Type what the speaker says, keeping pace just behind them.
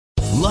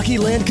Lucky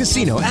Land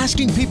Casino,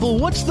 asking people,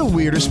 what's the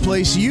weirdest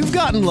place you've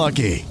gotten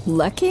lucky?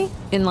 Lucky?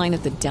 In line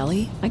at the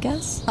deli, I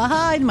guess?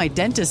 Aha, in my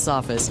dentist's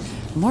office.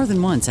 More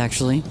than once,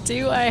 actually.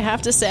 Do I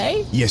have to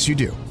say? Yes, you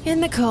do. In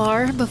the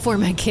car before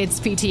my kids'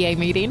 PTA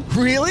meeting.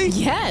 Really?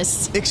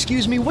 Yes.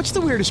 Excuse me, what's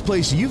the weirdest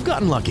place you've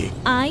gotten lucky?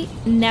 I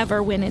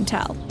never win and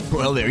tell.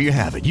 Well, there you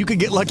have it. You can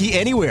get lucky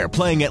anywhere,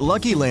 playing at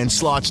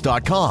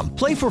LuckyLandSlots.com.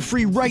 Play for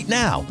free right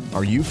now.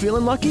 Are you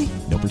feeling lucky?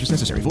 No purchase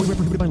necessary. Void where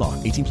prohibited by law.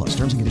 18 plus.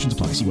 Terms and conditions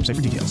apply. See website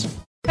for details.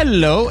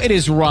 Hello, it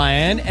is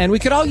Ryan, and we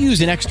could all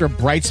use an extra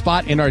bright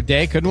spot in our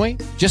day, couldn't we?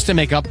 Just to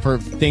make up for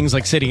things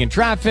like sitting in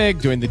traffic,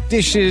 doing the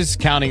dishes,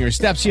 counting your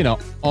steps, you know,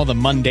 all the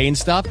mundane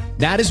stuff.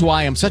 That is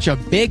why I'm such a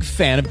big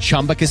fan of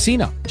Chumba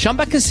Casino.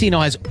 Chumba Casino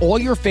has all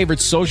your favorite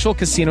social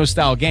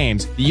casino-style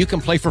games that you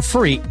can play for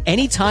free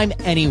anytime,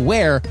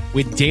 anywhere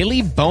with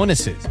daily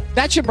bonuses.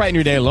 That should brighten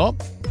your day a little.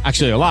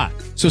 Actually, a lot.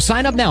 So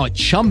sign up now at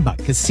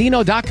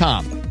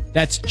ChumbaCasino.com.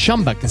 That's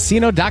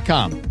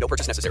ChumbaCasino.com. No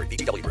purchase necessary.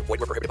 VGW Group.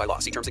 Void where prohibited by law.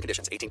 See terms and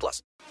conditions. 18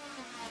 plus.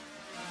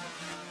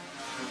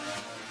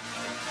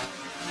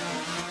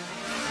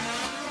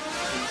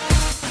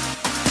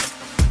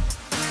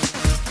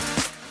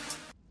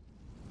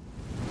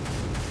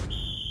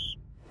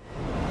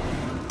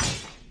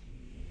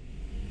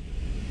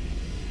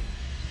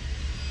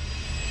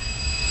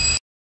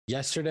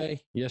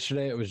 Yesterday,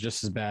 it was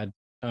just as bad.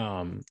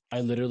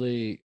 I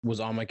literally was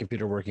on my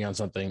computer working on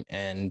something,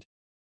 and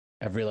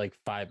every like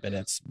 5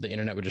 minutes, the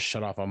internet would just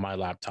shut off on my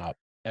laptop.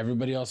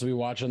 Everybody else would be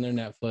watching their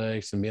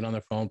Netflix and being on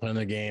their phone playing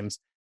their games.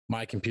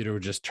 My computer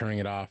was just turning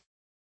it off.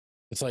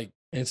 It's like,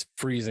 it's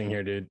freezing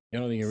here, dude. I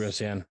don't think you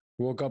understand.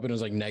 I woke up and it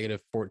was like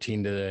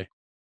 -14 today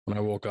when I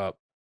woke up.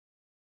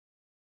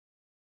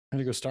 I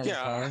had to go start my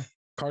car.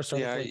 Car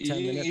started for like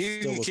 10 minutes.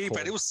 You Still can was keep cold.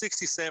 it. It was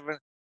 67.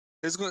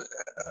 It's going.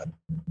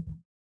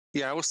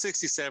 It was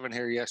 67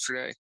 here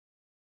yesterday.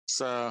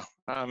 So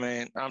I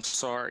mean, I'm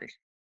sorry.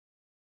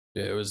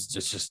 Yeah, it's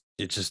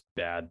just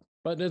bad,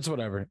 but it's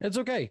whatever. It's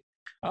okay.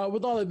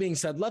 With all that being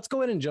said, let's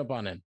go ahead and jump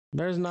on in.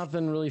 There's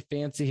nothing really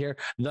fancy here.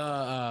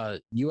 The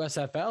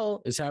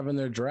USFL is having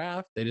their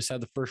draft. They just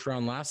had the first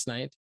round last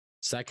night.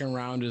 Second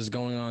round is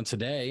going on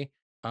today.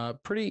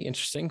 Pretty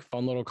interesting,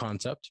 fun little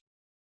concept.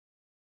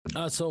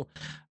 So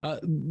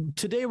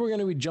today we're going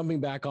to be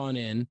jumping back on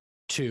in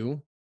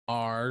to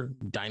our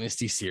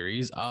dynasty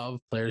series of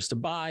players to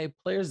buy,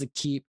 players to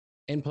keep,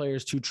 and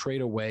players to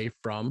trade away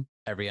from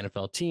every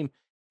NFL team.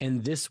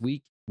 And this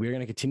week, we're going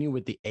to continue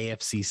with the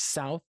AFC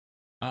South.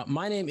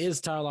 My name is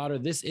Tyler Lauder.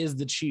 This is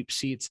the Cheap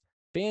Seats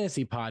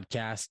Fantasy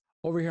Podcast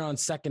over here on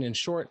Second and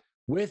Short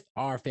with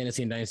our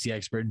fantasy and dynasty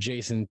expert,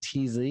 Jason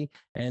Teasley.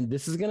 And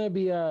this is going to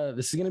be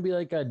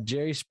like a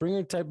Jerry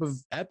Springer type of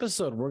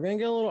episode. We're going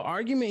to get a little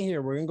argument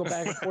here. We're going to go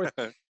back and forth.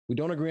 We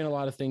don't agree on a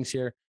lot of things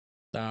here,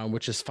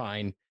 which is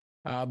fine.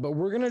 But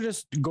we're going to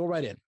just go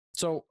right in.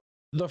 So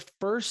the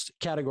first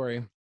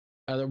category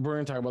that we're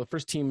going to talk about, the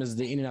first team is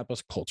the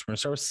Indianapolis Colts. We're going to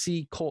start with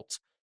C Colts.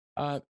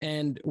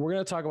 And we're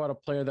going to talk about a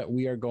player that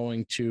we are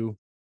going to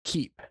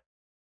keep.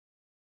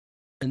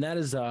 And that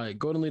is, go ahead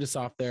and lead us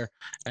off there.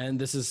 And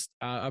this is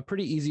a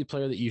pretty easy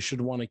player that you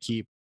should want to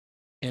keep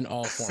in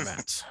all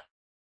formats.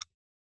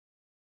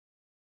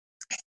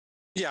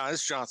 Yeah,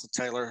 it's Jonathan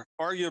Taylor,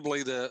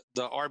 arguably the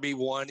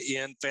RB1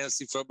 in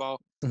fantasy football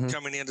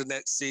coming into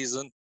next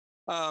season.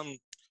 I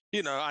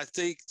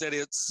think that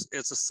it's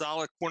a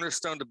solid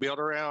cornerstone to build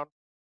around,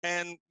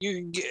 and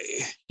you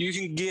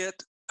can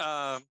get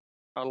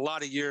a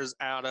lot of years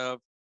out of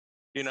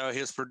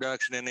his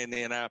production in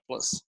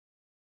Indianapolis.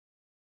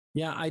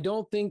 Yeah, I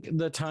don't think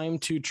the time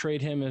to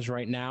trade him is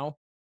right now,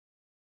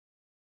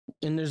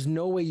 and there's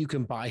no way you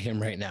can buy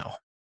him right now.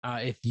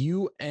 If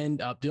you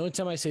end up, the only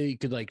time I say you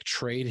could like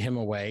trade him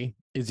away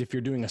is if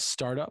you're doing a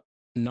startup,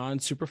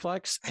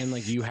 non-superflex, and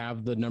like you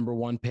have the number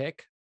 1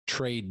 pick,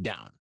 trade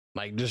down.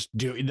 Like just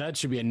do that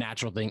should be a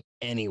natural thing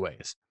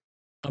anyways.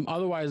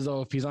 Otherwise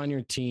though, if he's on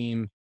your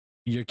team,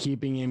 you're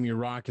keeping him, you're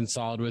rocking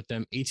solid with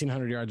him.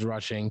 1,800 yards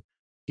rushing.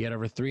 He had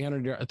over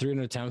 300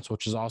 attempts,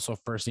 which is also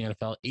first in the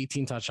NFL.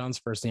 18 touchdowns,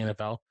 first in the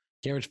NFL.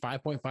 He averaged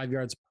 5.5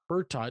 yards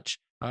per touch,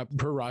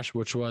 per rush,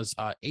 which was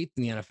 8th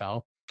in the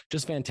NFL.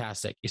 Just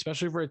fantastic,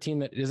 especially for a team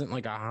that isn't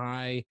like a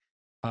high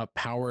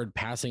powered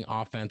passing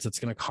offense that's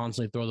going to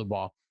constantly throw the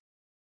ball.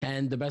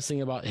 And the best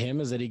thing about him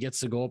is that he gets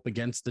to go up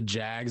against the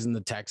Jags and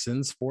the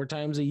Texans 4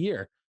 times a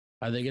year.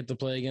 They get to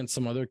play against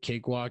some other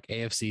cakewalk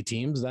AFC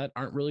teams that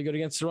aren't really good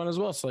against the run as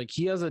well. So like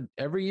he has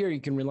every year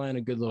you can rely on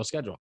a good little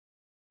schedule.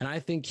 And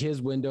I think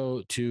his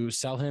window to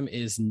sell him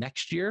is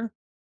next year,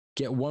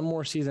 get one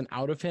more season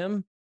out of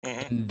him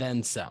and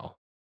then sell.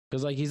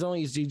 Because like he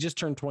just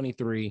turned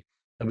 23.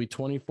 He'll be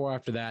 24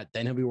 after that.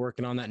 Then he'll be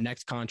working on that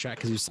next contract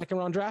because he's a 2nd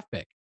round draft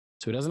pick.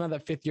 So he doesn't have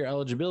that 5th year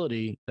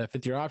eligibility, that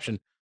 5th year option.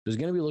 There's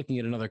going to be looking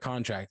at another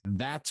contract.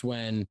 That's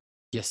when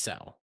you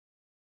sell.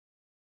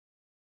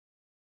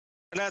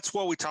 And that's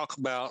what we talk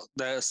about,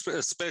 that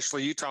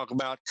especially you talk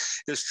about,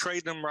 is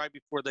trading them right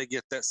before they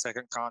get that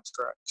second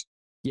contract.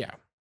 Yeah.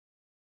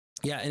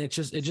 Yeah, and it's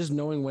just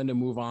knowing when to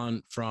move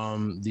on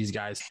from these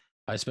guys,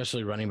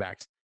 especially running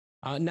backs.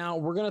 Now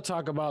we're going to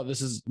talk about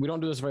we don't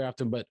do this very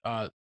often, but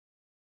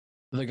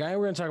the guy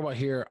we're going to talk about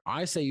here,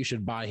 I say you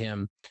should buy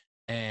him,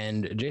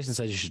 and Jason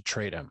says you should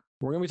trade him.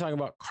 We're going to be talking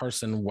about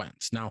Carson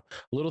Wentz. Now,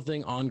 a little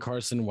thing on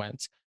Carson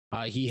Wentz.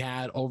 He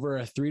had over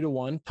a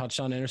 3-to-1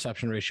 touchdown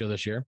interception ratio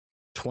this year,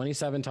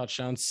 27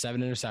 touchdowns,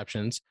 7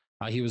 interceptions.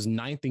 He was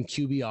 9th in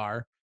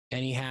QBR,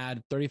 and he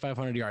had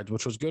 3,500 yards,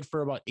 which was good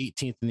for about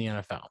 18th in the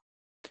NFL.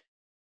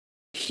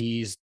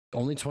 He's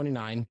only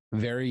 29,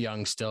 very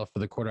young still for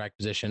the quarterback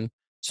position.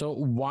 So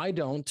why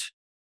don't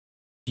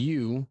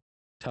you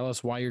tell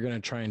us why you're going to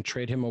try and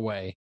trade him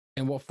away,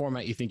 and what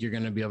format you think you're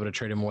going to be able to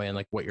trade him away, and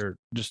like what you're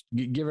just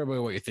give everybody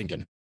what you're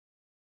thinking.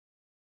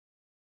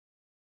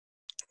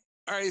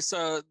 All right,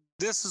 so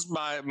this is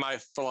my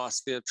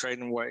philosophy of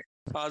trading away.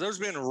 There's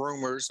been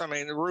rumors. I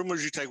mean,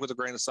 rumors you take with a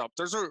grain of salt.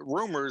 There's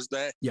rumors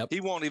that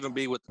he won't even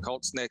be with the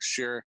Colts next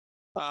year.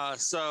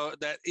 So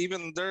that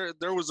even there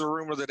was a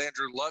rumor that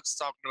Andrew Luck's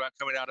talking about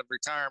coming out of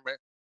retirement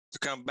to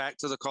come back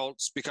to the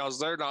Colts because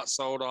they're not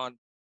sold on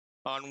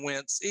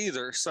Wentz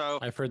either. So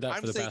I've heard that.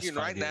 I'm for the thinking past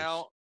 5 right years.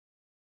 now.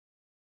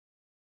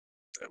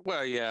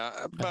 Well,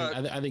 yeah,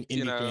 but I think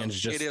Indy fans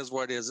just it is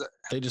what it is.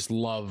 They just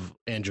love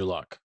Andrew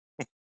Luck.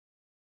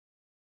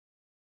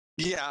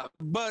 Yeah,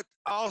 but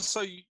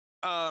also,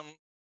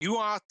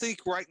 I think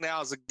right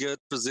now is a good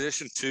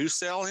position to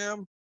sell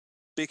him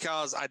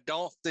because I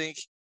don't think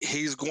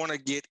he's going to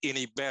get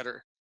any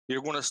better.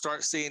 You're going to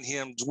start seeing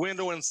him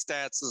dwindle in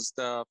stats and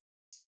stuff,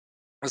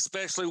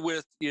 especially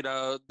with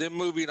them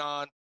moving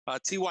on.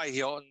 T.Y.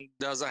 Hilton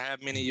doesn't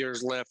have many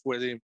years left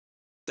with him.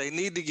 They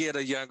need to get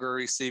a younger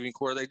receiving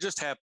core. They just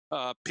have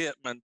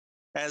Pittman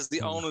as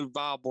the only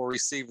viable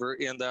receiver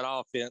in that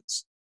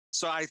offense.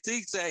 So I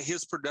think that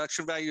his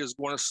production value is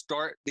going to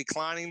start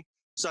declining.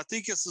 So I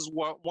think this is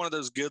one of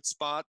those good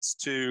spots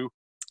to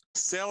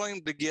sell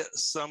him to get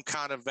some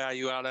kind of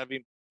value out of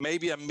him.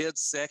 Maybe a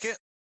mid-second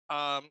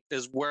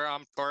is where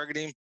I'm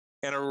targeting,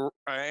 and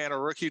a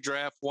rookie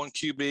draft, 1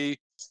 QB.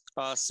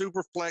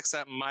 Super flex,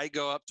 that might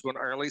go up to an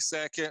early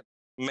second.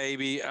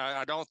 Maybe.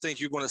 I don't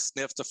think you're going to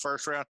sniff the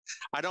first round.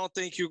 I don't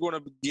think you're going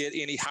to get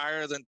any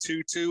higher than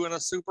 2-2 in a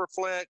super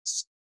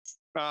flex.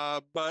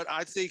 But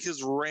I think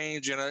his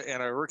range in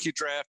a rookie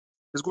draft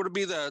is going to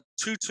be the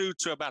 2-2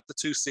 to about the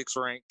 2-6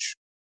 range.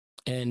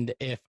 And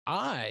if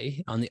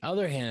I, on the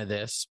other hand of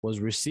this, was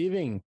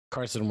receiving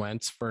Carson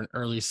Wentz for an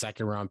early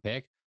second round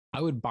pick,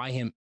 I would buy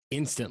him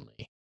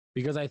instantly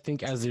because I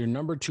think as your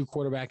number 2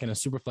 quarterback in a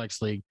super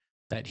flex league,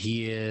 that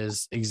he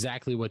is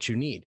exactly what you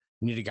need.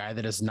 You need a guy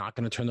that is not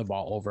going to turn the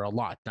ball over a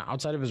lot. Now,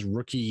 outside of his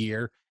rookie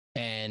year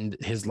and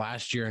his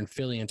last year in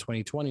Philly in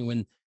 2020,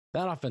 when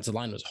that offensive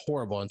line was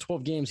horrible. In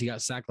 12 games, he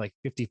got sacked like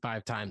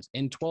 55 times.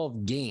 In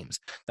 12 games.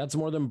 That's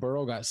more than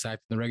Burrow got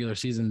sacked in the regular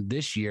season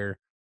this year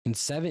in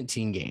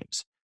 17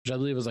 games, which I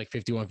believe was like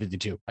 51,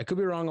 52. I could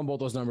be wrong on both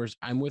those numbers.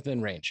 I'm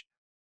within range.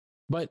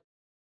 But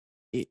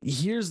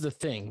here's the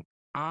thing.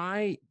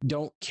 I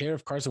don't care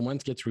if Carson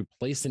Wentz gets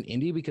replaced in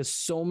Indy because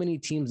so many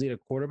teams need a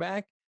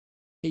quarterback.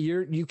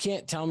 You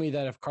can't tell me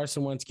that if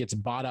Carson Wentz gets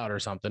bought out or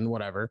something,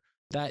 whatever,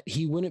 that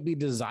he wouldn't be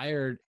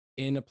desired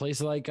in a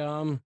place like, I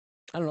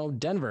don't know,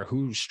 Denver,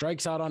 who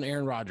strikes out on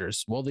Aaron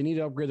Rodgers. Well, they need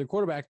to upgrade their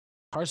quarterback.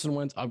 Carson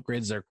Wentz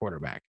upgrades their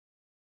quarterback.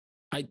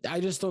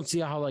 I just don't see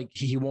how like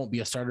he won't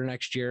be a starter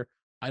next year.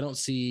 I don't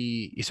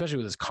see, especially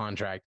with his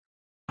contract,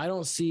 I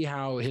don't see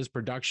how his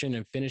production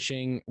and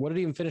finishing, what did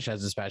he even finish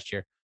as this past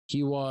year?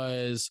 He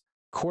was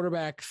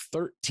quarterback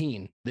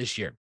 13 this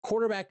year.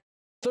 Quarterback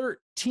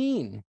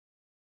 13.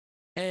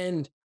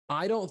 And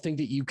I don't think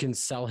that you can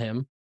sell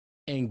him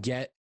and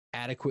get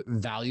adequate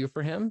value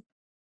for him,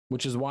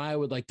 which is why I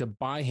would like to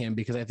buy him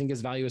because I think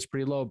his value is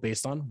pretty low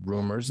based on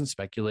rumors and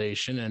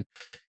speculation, and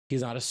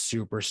he's not a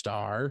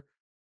superstar.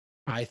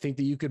 I think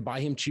that you could buy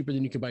him cheaper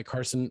than you could buy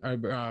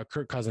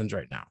Kirk Cousins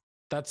right now.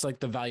 That's like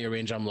the value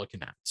range I'm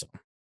looking at. So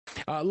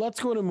let's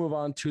go and move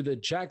on to the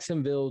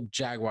Jacksonville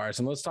Jaguars,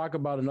 and let's talk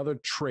about another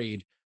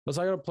trade. Let's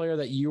talk about a player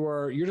that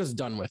you're just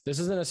done with. This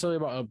isn't necessarily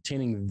about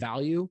obtaining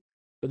value,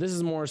 but this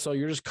is more so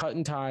you're just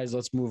cutting ties.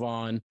 Let's move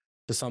on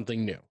to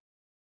something new.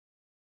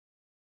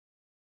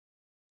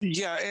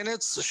 Yeah, and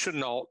it's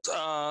Shenault.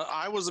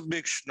 I was a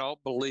big Shenault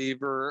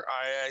believer.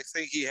 I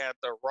think he had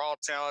the raw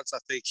talents. I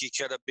think he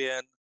could have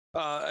been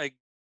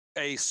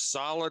a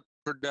solid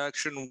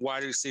production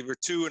wide receiver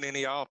 2 in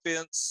any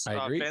offense,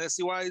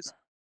 fantasy wise.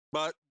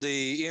 But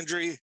the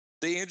injury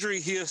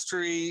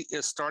history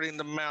is starting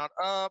to mount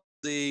up.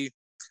 The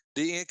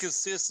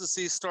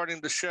inconsistency is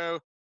starting to show.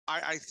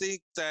 I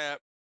think that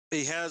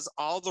he has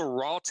all the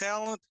raw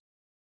talent,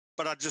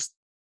 but I just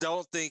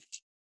don't think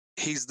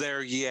he's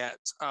there yet.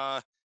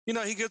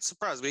 He could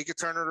surprise me. He could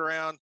turn it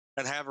around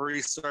and have a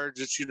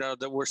resurgence,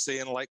 that we're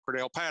seeing like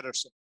Cordell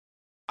Patterson.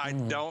 I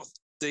don't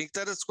think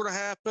that it's going to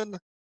happen,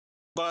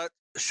 but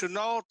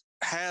Shenault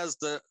has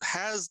the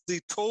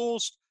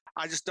tools.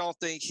 I just don't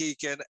think he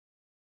can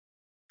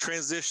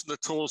transition the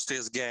tools to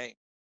his game.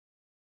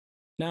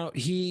 Now,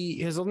 he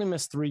has only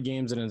missed 3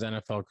 games in his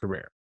NFL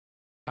career.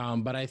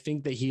 But I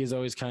think that he is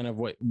always kind of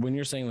when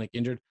you're saying like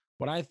injured,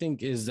 What I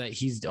think is that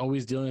he's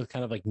always dealing with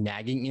kind of like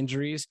nagging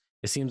injuries.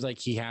 It seems like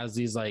he has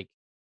these like,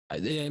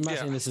 I'm not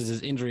saying this is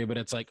his injury, but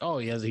it's like, oh,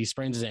 he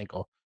sprains his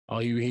ankle. Oh,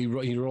 he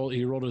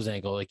rolled his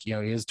ankle. Like, he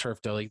has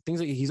turf toe, like things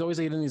like he's always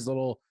getting these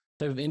little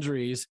type of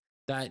injuries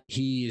that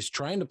he is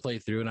trying to play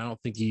through. And I don't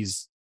think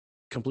he's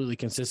completely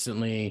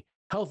consistently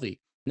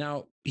healthy.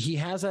 Now, he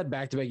has had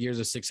back-to-back years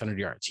of 600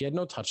 yards. He had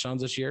no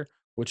touchdowns this year,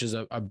 which is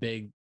a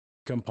big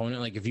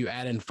component. Like if you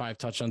add in 5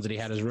 touchdowns that he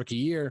had his rookie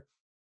year,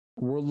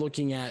 we're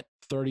looking at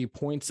 30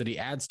 points that he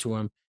adds to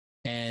him.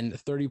 And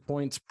 30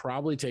 points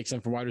probably takes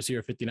him from wide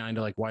receiver 59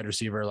 to like wide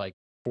receiver like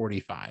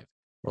 45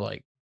 or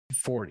like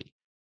 40,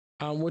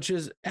 which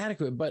is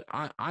adequate. But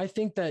I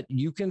think that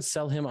you can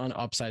sell him on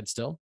upside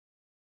still.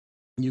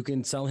 You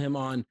can sell him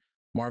on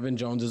Marvin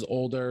Jones is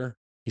older.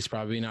 He's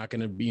probably not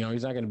going to be,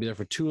 he's not going to be there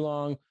for too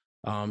long.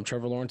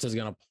 Trevor Lawrence is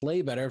going to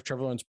play better. If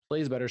Trevor Lawrence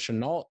plays better,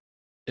 Chenault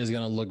is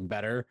going to look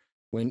better.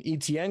 When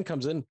ETN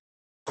comes in,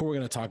 who we're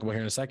going to talk about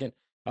here in a second,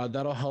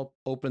 that'll help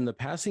open the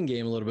passing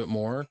game a little bit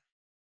more.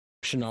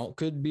 Chenault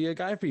could be a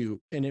guy for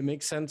you. And it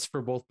makes sense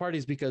for both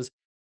parties because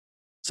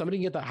somebody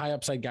can get that high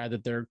upside guy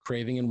that they're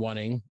craving and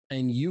wanting,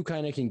 and you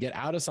kind of can get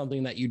out of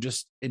something that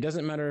it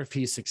doesn't matter if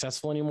he's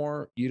successful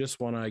anymore. You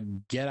just want to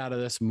get out of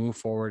this, move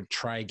forward,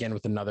 try again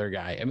with another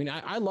guy. I mean,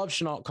 I love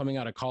Chenault coming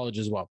out of college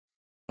as well.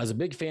 As a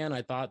big fan,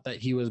 I thought that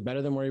he was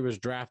better than where he was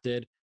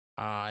drafted.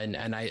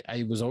 And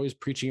I was always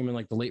preaching him in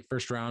like the late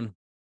first round.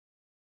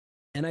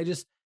 And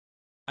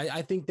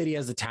I think that he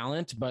has the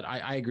talent, but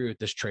I agree with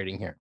this trading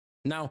here.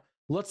 Now,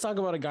 let's talk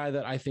about a guy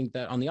that I think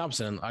that on the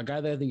opposite end, a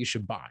guy that I think you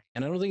should buy.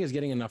 And I don't think is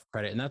getting enough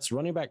credit. And that's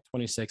running back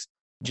 26,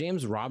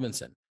 James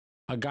Robinson,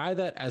 a guy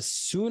that as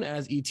soon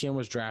as ETN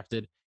was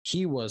drafted,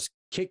 he was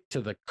kicked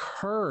to the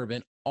curb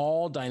in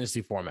all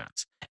dynasty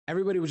formats.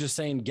 Everybody was just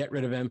saying, get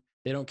rid of him.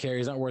 They don't care.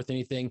 He's not worth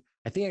anything.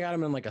 I think I got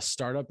him in like a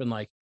startup in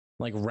like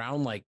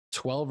round like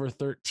 12 or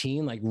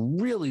 13, like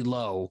really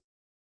low.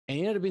 And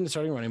he ended up being the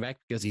starting running back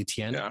because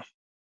ETN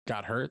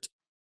got hurt.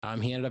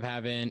 He ended up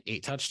having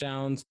 8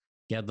 touchdowns.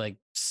 He had like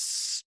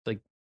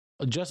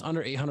just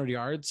under 800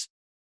 yards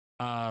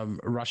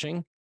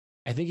rushing.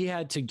 I think he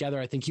had together,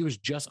 I think he was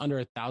just under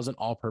 1,000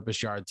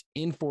 all-purpose yards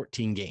in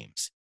 14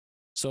 games.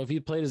 So if he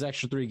played his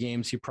extra 3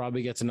 games, he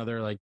probably gets another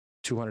like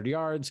 200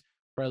 yards,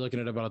 probably looking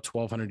at about a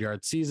 1,200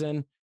 yard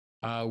season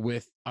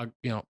with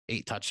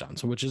 8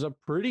 touchdowns, which is a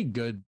pretty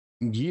good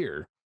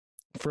year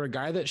for a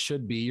guy that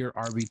should be your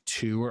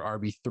RB2 or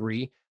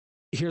RB3.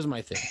 Here's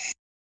my thing.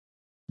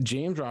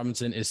 James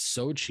Robinson is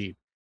so cheap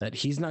that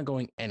he's not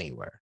going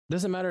anywhere.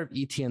 Doesn't matter if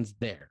ETN's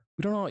there.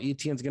 We don't know how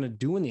ETN's going to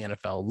do in the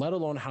NFL, let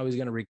alone how he's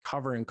going to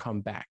recover and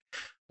come back.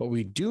 What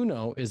we do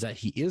know is that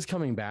he is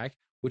coming back,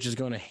 which is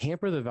going to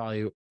hamper the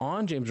value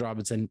on James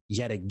Robinson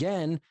yet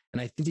again.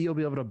 And I think that you'll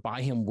be able to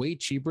buy him way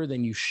cheaper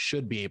than you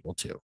should be able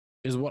to,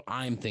 is what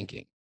I'm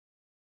thinking.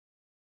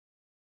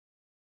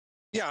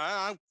 Yeah,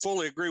 I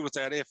fully agree with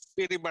that. If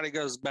anybody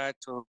goes back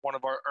to one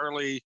of our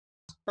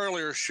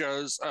earlier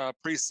shows,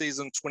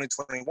 preseason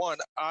 2021,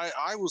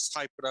 I was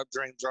hyping up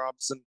James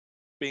Robinson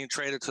being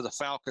traded to the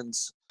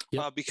Falcons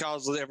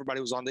because everybody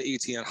was on the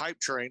ETN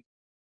hype train.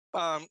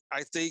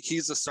 I think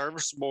he's a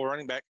serviceable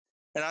running back.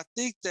 And I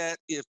think that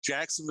if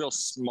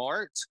Jacksonville's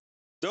smart,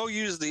 they'll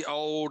use the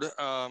old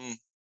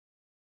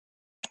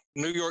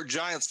New York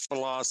Giants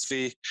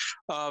philosophy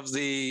of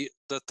the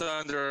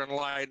Thunder and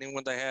Lightning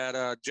when they had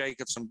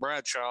Jacobs and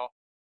Bradshaw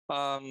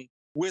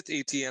with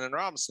ETN and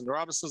Robinson.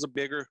 Robinson's a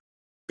bigger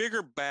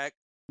back,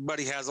 but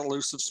he has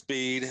elusive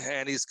speed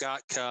and he's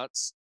got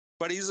cuts.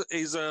 But he's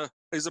a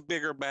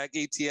bigger back.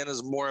 ETN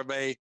is more of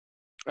a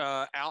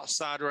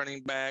outside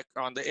running back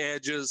on the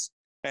edges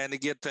and to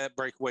get that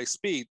breakaway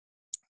speed.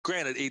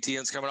 Granted,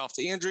 ETN's coming off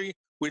the injury.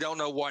 We don't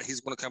know what he's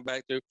going to come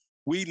back to.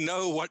 We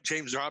know what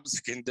James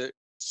Robinson can do.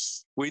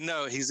 We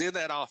know he's in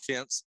that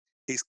offense.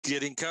 He's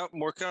getting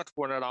more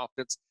comfortable in that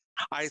offense.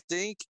 I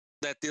think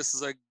that this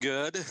is a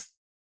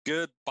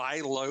good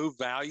buy low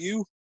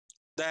value,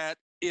 that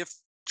if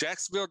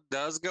Jacksonville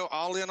does go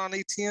all in on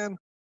ETN,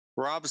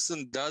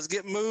 Robinson does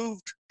get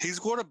moved, he's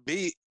going to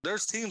be –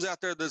 there's teams out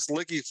there that's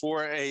looking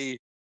for a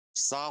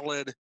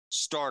solid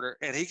starter,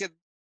 and he could,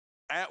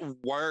 at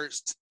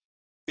worst,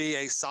 be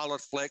a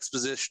solid flex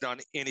position on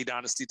any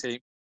dynasty team.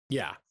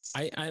 Yeah,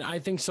 I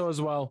think so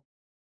as well.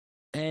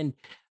 And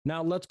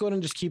now let's go ahead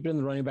and just keep it in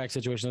the running back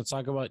situation. Let's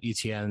talk about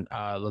ETN.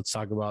 Let's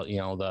talk about,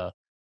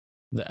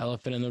 the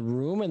elephant in the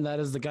room, and that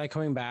is the guy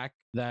coming back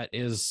that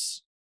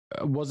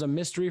was a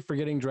mystery for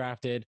getting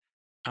drafted,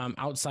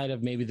 outside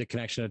of maybe the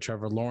connection to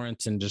Trevor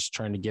Lawrence and just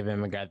trying to give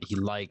him a guy that he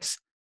likes.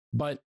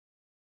 But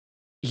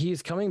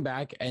he's coming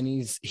back, and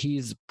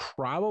he's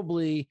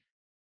probably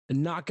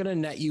not going to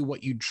net you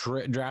what you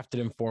drafted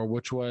him for,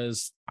 which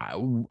was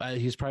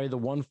he's probably the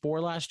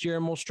 1-4 last year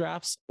in most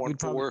drafts.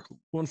 1-4,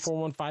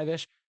 1-4,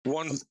 1-5-ish,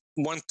 1-3,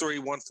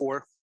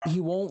 1-4. He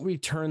won't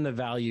return the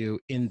value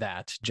in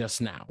that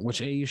just now,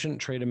 which you shouldn't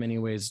trade him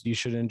anyways. You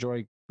should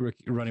enjoy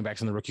running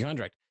backs on the rookie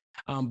contract.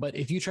 But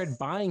if you tried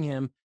buying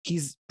him,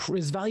 his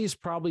value is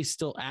probably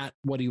still at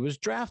what he was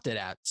drafted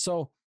at.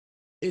 So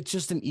it's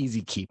just an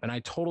easy keep. And I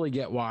totally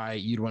get why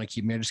you'd want to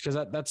keep him here, just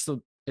because that's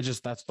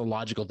the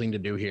logical thing to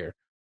do here.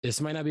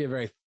 This might not be a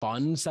very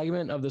fun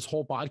segment of this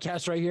whole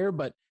podcast right here,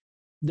 but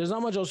there's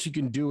not much else you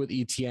can do with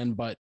ETN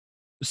but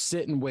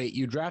sit and wait.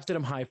 You drafted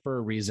him high for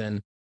a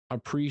reason.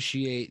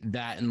 Appreciate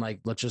that, and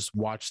like, let's just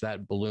watch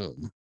that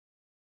bloom.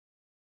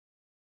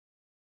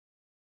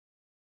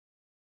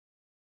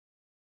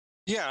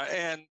 Yeah,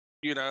 and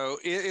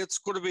it's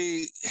going to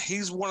be.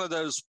 He's one of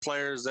those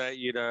players that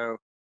you're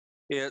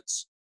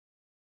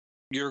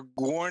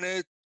going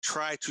to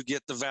try to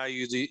get the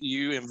value that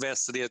you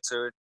invested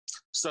into it.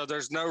 So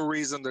there's no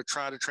reason to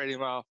try to trade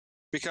him off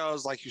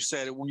because, like you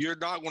said, you're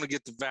not going to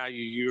get the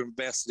value you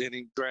invested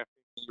in draft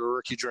in your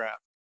rookie draft.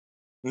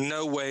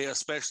 No way,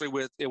 especially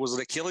with it was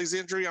an Achilles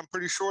injury. I'm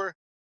pretty sure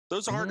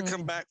those are hard to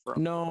come back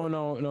from.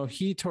 No.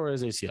 He tore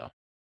his ACL.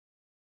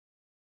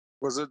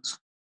 Was it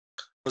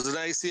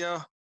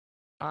ACL?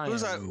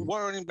 Who's that?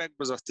 What running back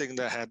was a thing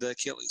that had the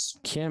Achilles?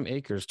 Cam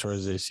Akers tore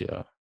his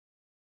ACL.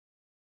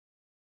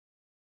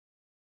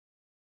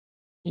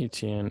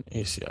 ETN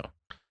ACL.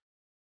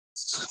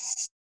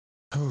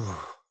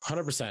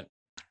 100%.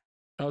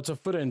 Oh, it's a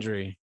foot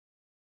injury.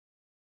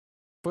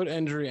 Foot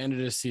injury ended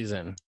his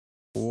season.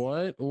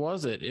 What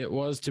was it? It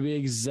was, to be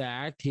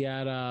exact, he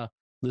had a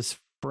Liz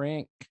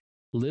Frank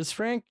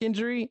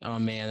injury. Oh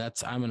man,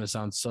 I'm gonna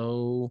sound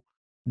so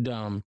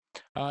dumb.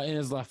 In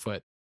his left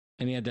foot,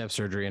 and he had to have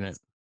surgery in it.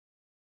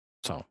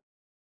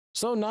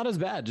 So not as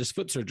bad, just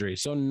foot surgery.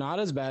 So not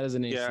as bad as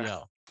an ACL. Yeah.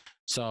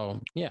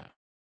 So yeah.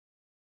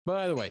 But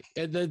either way,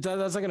 that's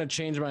not going to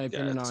change my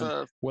opinion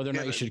on whether or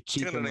not you should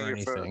keep him or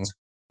anything.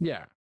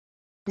 Yeah.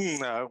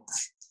 No.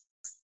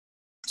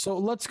 So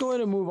let's go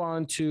ahead and move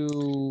on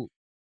to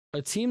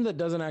a team that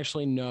doesn't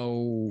actually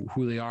know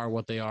who they are,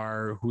 what they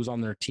are, who's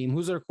on their team,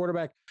 who's their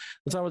quarterback.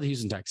 Let's talk about the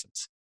Houston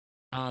Texans.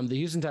 The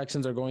Houston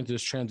Texans are going through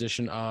this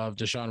transition of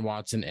Deshaun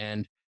Watson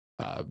and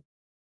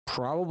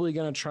probably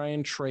going to try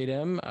and trade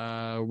him.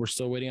 We're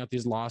still waiting out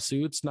these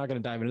lawsuits. Not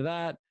going to dive into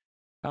that.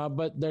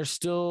 But they're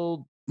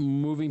still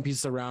moving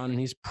pieces around, and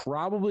he's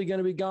probably going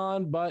to be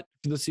gone. But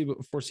for the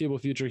foreseeable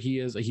future, he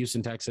is a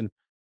Houston Texan.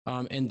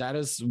 And that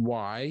is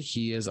why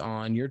he is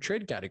on your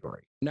trade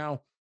category.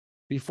 Now,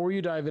 before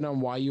you dive in on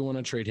why you want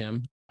to trade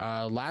him,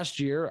 last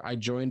year I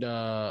joined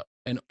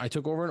and I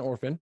took over an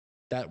orphan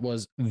that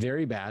was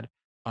very bad.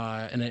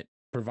 And it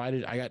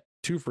provided, I got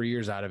 2 free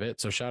years out of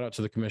it. So shout out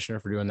to the commissioner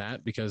for doing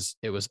that because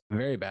it was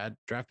very bad.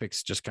 Draft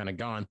picks just kind of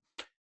gone.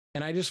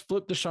 And I just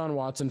flipped Deshaun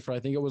Watson for, I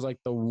think it was like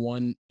the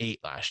 1-8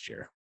 last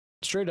year.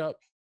 Straight up.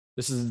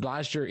 This is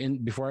last year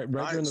during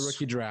the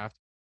rookie draft.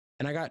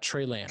 And I got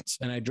Trey Lance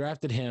and I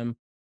drafted him.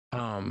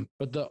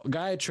 But the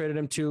guy I traded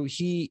him to,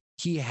 he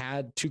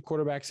had 2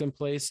 quarterbacks in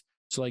place.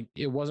 So like,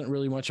 it wasn't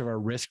really much of a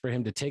risk for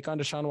him to take on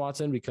Deshaun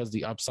Watson because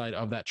the upside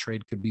of that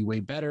trade could be way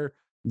better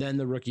than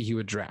the rookie he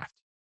would draft.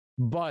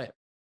 But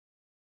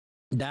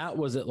that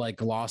was it,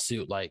 like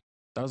lawsuit, like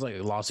that was like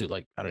a lawsuit,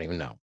 like, I don't even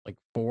know, like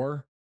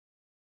 4,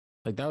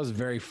 like that was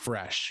very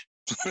fresh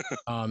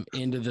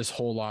into this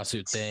whole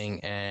lawsuit thing.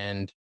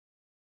 And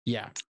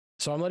yeah,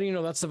 so I'm letting you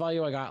know that's the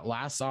value I got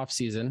last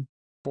offseason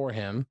for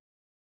him.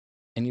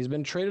 And he's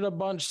been traded a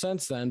bunch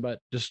since then, but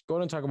just go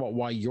ahead and talk about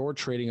why you're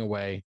trading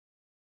away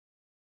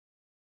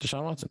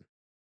Deshaun Watson.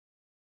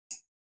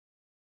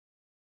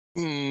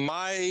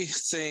 My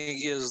thing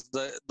is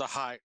the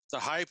hype. The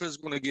hype is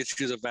going to get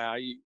you the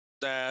value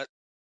that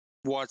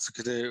Watson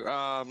could do.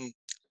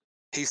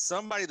 He's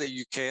somebody that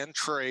you can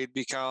trade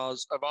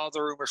because of all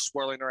the rumors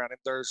swirling around him.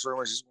 There's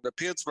rumors he's going to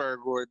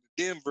Pittsburgh or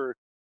Denver.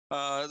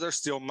 There's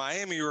still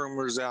Miami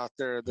rumors out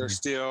there. There's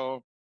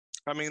still,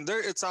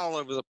 it's all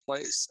over the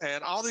place.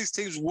 And all these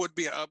teams would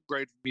be an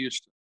upgrade from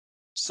Houston.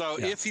 So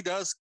if he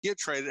does get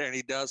traded and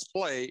he does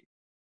play,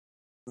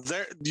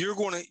 you're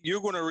going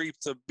to reap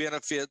the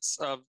benefits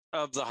of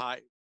the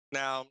hype.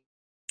 Now,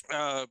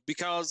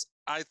 because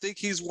I think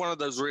he's one of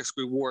those risk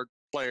reward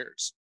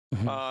players.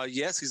 Mm-hmm.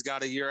 Yes, he's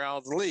got a year out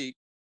of the league.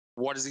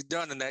 What has he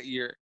done in that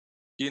year?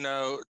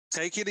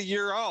 Taking a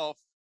year off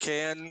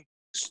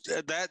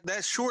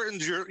that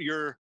shortens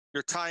your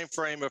time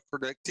frame of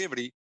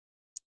productivity.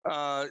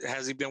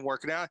 Has he been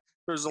working out?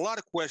 There's a lot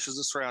of questions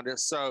that surround it.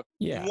 So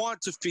you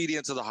want to feed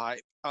into the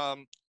hype.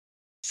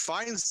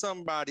 Find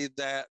somebody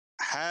that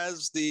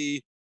has the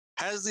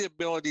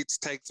ability to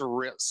take the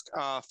risk.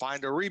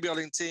 Find a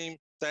rebuilding team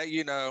that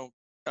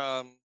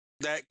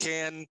that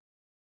can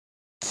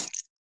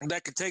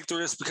take the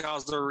risk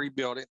because they're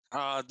rebuilding.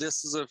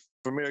 This is a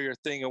familiar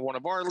thing in one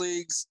of our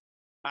leagues.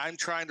 I'm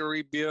trying to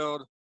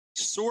rebuild,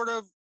 sort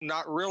of,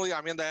 not really.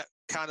 I'm in that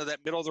kind of that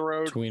middle of the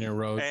road. Tweener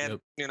road. And,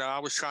 I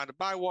was trying to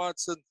buy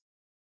Watson.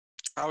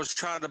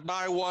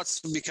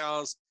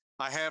 Because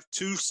I have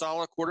 2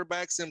 solid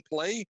quarterbacks in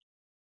play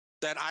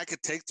that I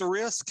could take the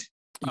risk.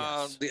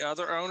 Yes. The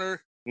other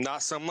owner,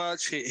 not so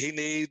much. He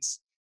needs,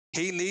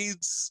 he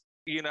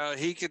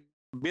could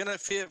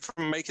benefit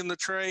from making the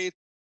trade.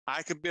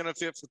 I could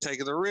benefit from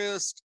taking the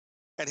risk,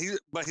 but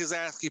his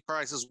asking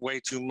price is way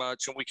too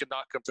much, and we could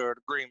not come to an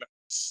agreement.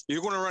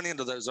 You're going to run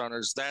into those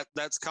owners.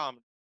 That's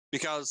common.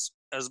 because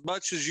as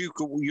much as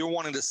you're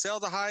wanting to sell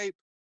the hype,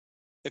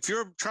 if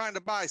you're trying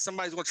to buy,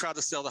 somebody's going to try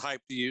to sell the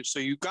hype to you. So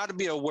you got to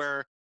be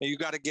aware and you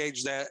got to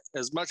gauge that.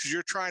 As much as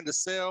you're trying to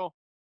sell,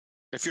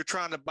 if you're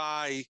trying to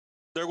buy,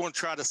 they're going to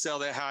try to sell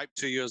that hype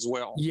to you as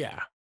well. Yeah.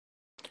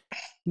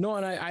 No,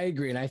 and I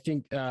agree. And I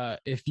think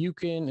if you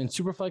can, in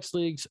Superflex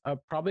leagues,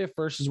 probably at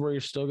first is where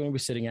you're still going to be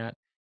sitting at.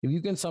 If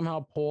you can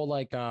somehow pull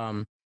like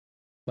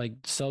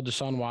sell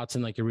Deshaun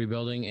Watson, like you're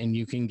rebuilding, and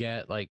you can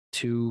get like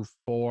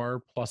 2-4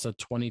 plus a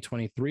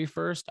 2023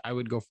 first, I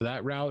would go for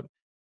that route.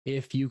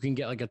 If you can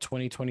get like a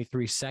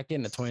 2023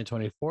 second, a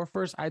 2024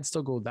 first, I'd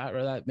still go that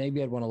route.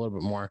 Maybe I'd want a little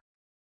bit more.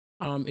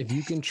 If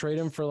you can trade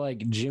him for like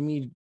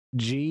Jimmy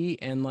G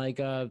and like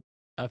a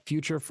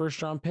future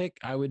first round pick,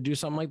 I would do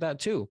something like that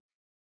too.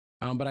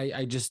 But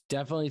I just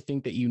definitely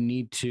think that you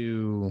need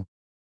to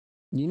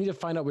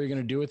find out what you're going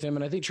to do with him.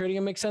 And I think trading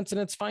him makes sense, and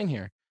it's fine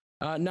here.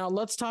 Now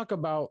let's talk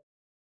about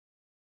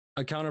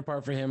a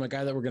counterpart for him, a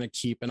guy that we're going to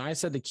keep. And I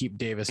said to keep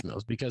Davis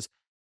Mills, because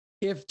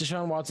if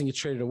Deshaun Watson gets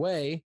traded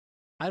away,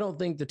 I don't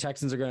think the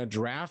Texans are going to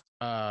draft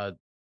a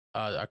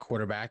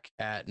quarterback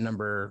at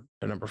number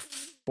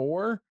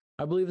 4,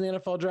 I believe, in the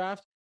NFL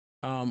draft,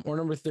 or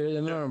number 3,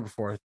 and number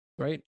 4,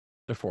 right?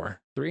 They're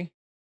 4, 3.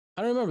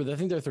 I don't remember. I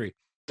think they're 3.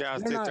 Yeah,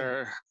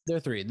 they're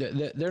 3.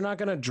 They're not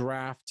going to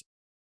draft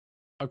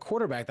a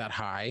quarterback that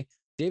high.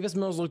 Davis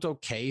Mills looked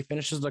okay.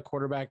 Finishes the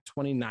quarterback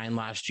 29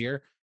 last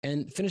year,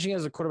 and finishing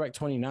as a quarterback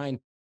 29,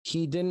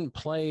 he didn't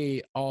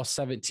play all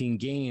 17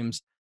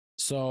 games,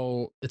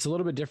 so it's a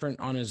little bit different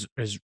on his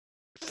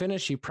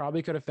finish. He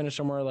probably could have finished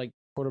somewhere like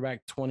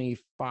quarterback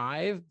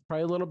 25,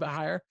 probably a little bit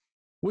higher,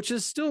 which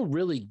is still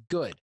really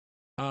good.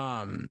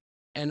 And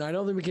I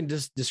don't think we can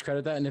just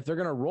discredit that. And if they're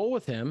going to roll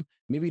with him,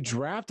 maybe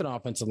draft an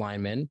offensive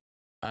lineman.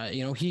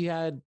 He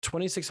had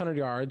 2,600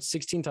 yards,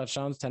 16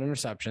 touchdowns, 10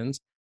 interceptions.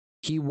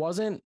 He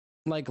wasn't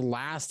like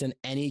last in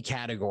any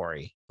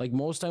category. Like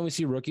most time we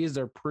see rookies,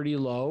 they're pretty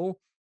low.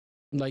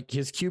 Like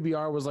his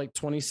QBR was like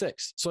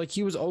 26. So like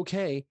he was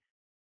okay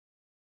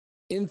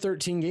in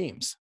 13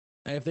 games.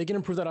 And if they can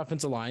improve that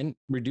offensive line,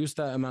 reduce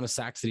the amount of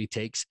sacks that he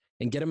takes,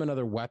 and get him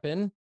another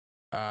weapon,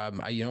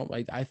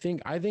 I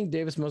think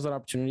Davis Mills had an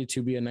opportunity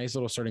to be a nice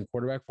little starting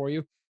quarterback for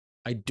you.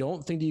 I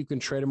don't think that you can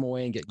trade him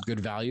away and get good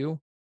value,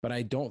 but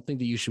I don't think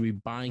that you should be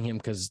buying him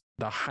because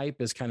the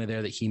hype is kind of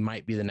there that he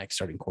might be the next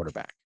starting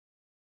quarterback.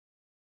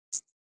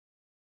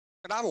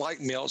 And I like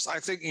Mills. I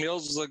think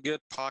Mills is a good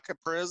pocket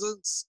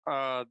presence.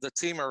 The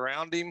team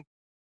around him,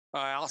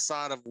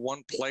 outside of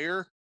one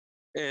player,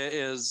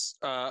 is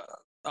a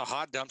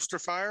hot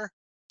dumpster fire.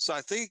 So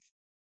I think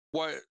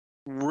what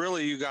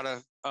really you got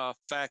to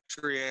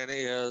factor in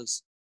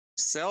is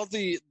sell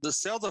the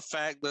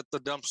fact that the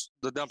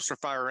dumpster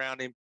fire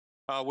around him,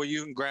 where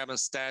you can grab and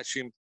stash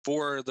him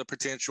for the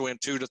potential in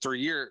 2 to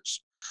 3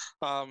 years.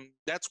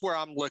 That's where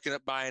I'm looking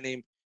at buying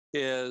him,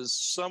 is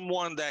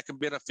someone that can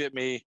benefit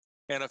me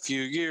in a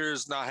few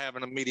years, not have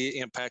an immediate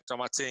impact on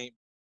my team.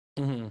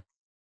 Mm-hmm.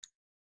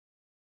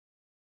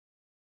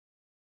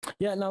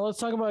 Yeah. Now let's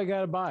talk about a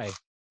guy to buy.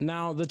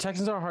 Now the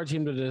Texans are a hard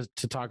team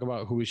to talk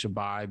about who we should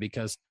buy,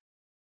 because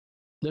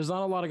there's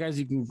not a lot of guys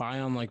you can buy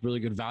on like really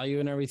good value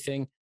and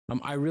everything.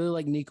 I really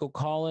like Nico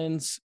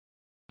Collins.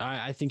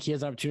 I think he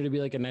has an opportunity to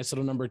be like a nice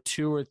little number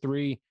 2 or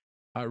 3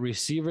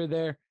 receiver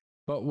there.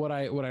 But what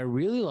I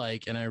really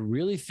like, and I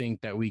really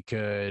think that we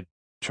could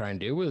try and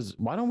do, is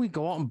why don't we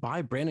go out and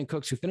buy Brandon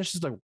Cooks, who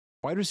finishes the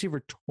wide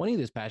receiver 20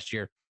 this past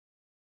year?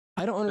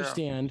 I don't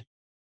understand.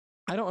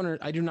 Yeah.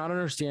 I do not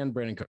understand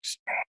Brandon Cooks.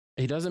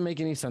 He doesn't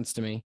make any sense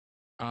to me.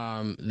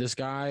 This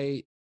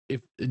guy, if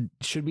it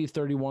should be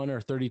 31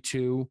 or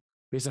 32,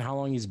 based on how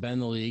long he's been in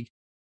the league,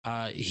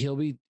 he'll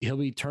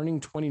be turning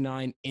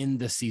 29 in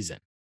the season.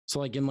 So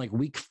like in like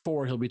week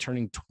 4, he'll be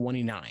turning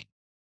 29.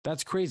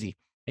 That's crazy.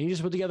 And he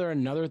just put together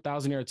another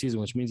 1,000-yard season,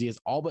 which means he has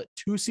all but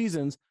 2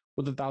 seasons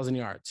with 1,000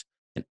 yards.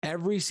 And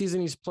every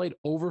season he's played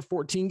over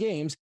 14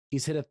 games,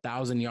 he's hit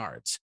 1,000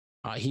 yards.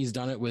 He's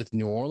done it with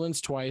New Orleans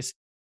twice,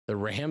 the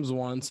Rams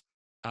once,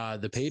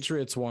 the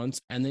Patriots once,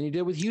 and then he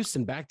did with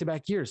Houston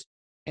back-to-back years.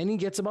 And he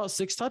gets about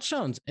 6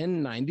 touchdowns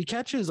and 90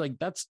 catches. Like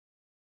that's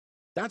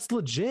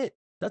legit.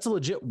 That's a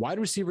legit wide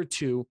receiver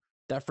 2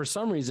 that for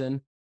some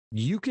reason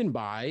you can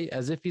buy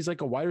as if he's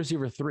like a wide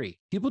receiver 3.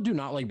 People do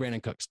not like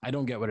Brandon Cooks. I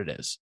don't get what it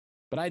is,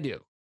 but I do.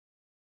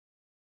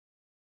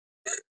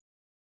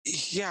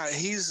 Yeah,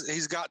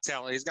 he's got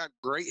talent. He's got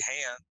great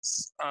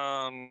hands.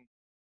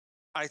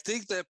 I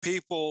think that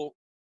people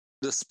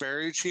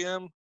disparage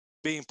him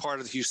being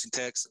part of the Houston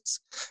Texans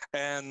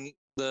and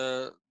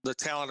the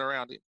talent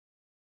around him.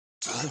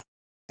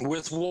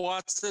 With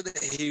Watson,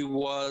 he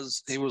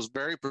was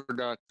very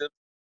productive.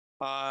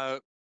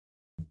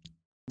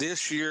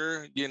 This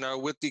year,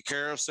 with the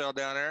carousel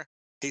down there,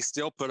 he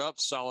still put up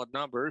solid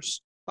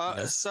numbers.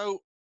 Yes.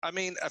 So, I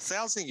mean,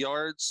 1,000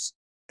 yards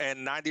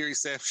and 90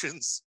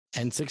 receptions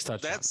and 6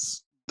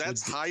 touchdowns.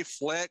 That's high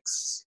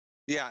flex.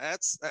 Yeah,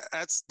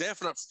 that's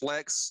definite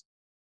flex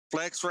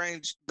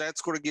range.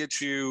 That's going to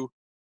get you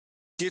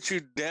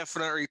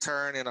definite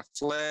return in a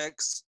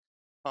flex.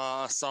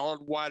 solid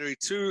wide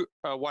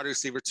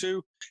receiver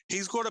 2.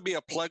 He's going to be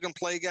a plug and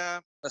play guy,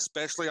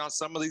 especially on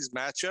some of these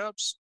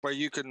matchups where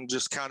you can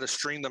just kind of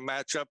string the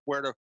matchup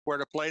where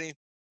to play him.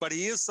 But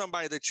he is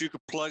somebody that you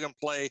could plug and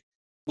play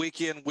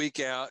week in, week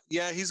out.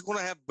 Yeah, he's going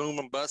to have boom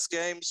and bust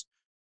games,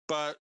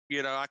 but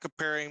I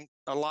compare him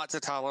a lot to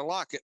Tyler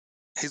Lockett.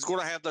 He's going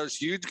to have those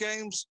huge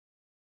games.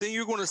 Then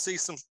you're going to see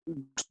some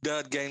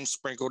dud games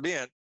sprinkled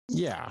in.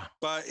 Yeah.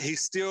 But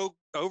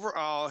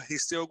overall,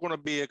 he's still going to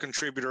be a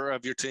contributor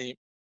of your team.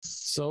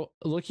 So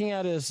looking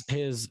at his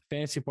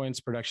fantasy points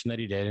production that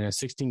he did in his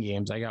 16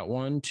 games, I got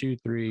 1, 2,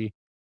 3,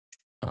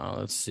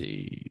 let's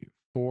see,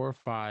 4,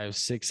 5,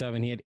 6,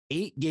 7. He had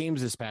 8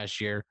 games this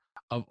past year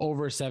of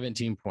over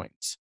 17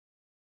 points.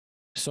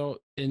 So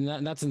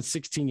that's in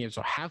 16 games.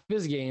 So half of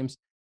his games,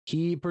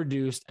 he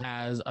produced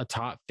as a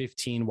top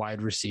 15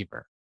 wide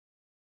receiver.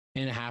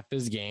 In half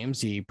his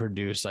games, he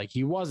produced like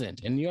he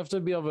wasn't. And you have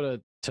to be able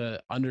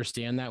to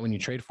understand that when you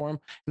trade for him.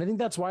 And I think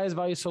that's why his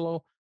value is so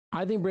low.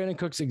 I think Brandon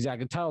Cooks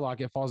exactly. Tyler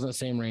Lockett falls in the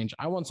same range.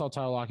 I once saw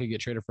Tyler Lockett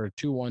get traded for a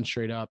 2-1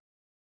 straight up.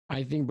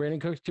 I think Brandon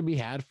Cooks could be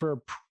had for a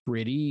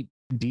pretty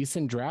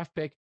decent draft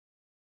pick.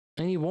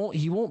 And he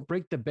won't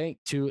break the bank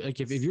to, like,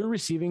 if your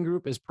receiving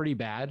group is pretty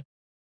bad,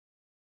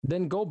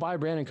 then go buy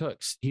Brandon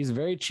Cooks. He's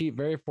very cheap,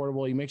 very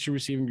affordable. He makes your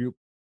receiving group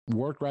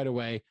work right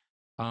away.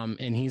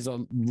 And he's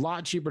a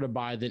lot cheaper to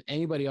buy than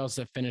anybody else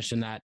that finished in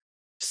that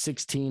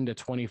 16 to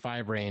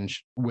 25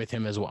 range with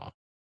him as well.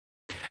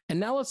 And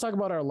now let's talk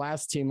about our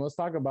last team. Let's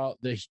talk about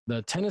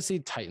the Tennessee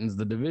Titans,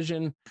 the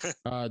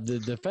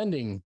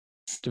defending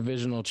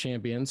divisional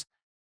champions.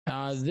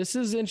 This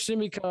is interesting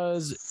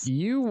because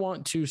you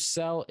want to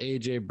sell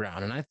AJ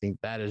Brown, and I think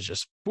that is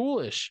just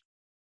foolish.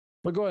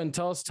 But go ahead and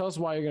tell us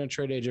why you're going to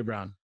trade AJ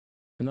Brown,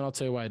 and then I'll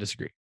tell you why I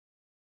disagree.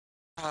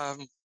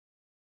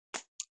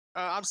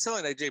 I'm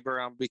selling AJ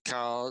Brown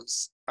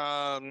because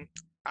I'm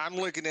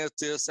looking at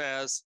this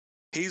as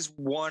he's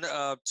one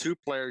of 2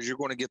 players you're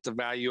going to get the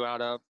value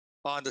out of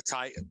on the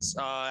Titans.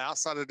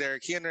 Outside of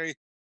Derrick Henry,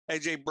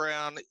 AJ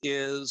Brown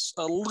is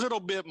a little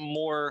bit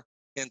more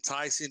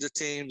enticing to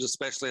teams,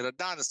 especially in a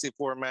dynasty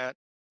format,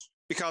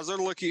 because a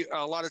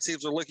lot of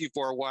teams are looking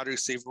for a wide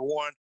receiver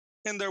 1,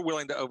 and they're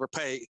willing to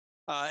overpay.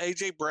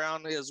 AJ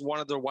Brown is one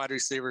of the wide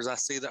receivers I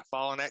see that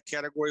fall in that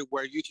category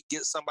where you can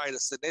get somebody to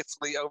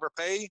significantly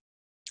overpay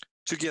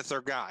to get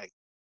their guy.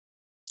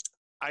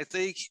 I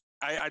think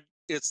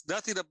it's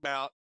nothing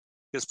about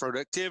his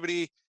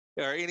productivity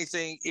or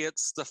anything.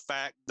 It's the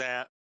fact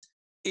that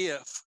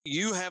if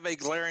you have a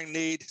glaring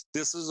need,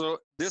 this is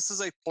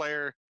a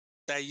player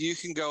that you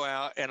can go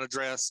out and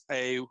address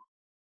a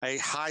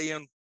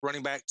high-end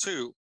running back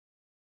 2,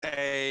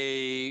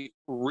 a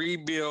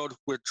rebuild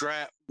with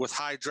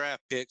high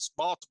draft picks,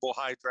 multiple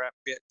high draft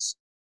picks,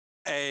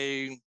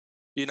 a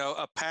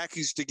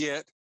package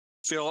to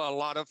fill a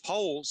lot of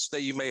holes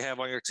that you may have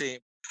on your team.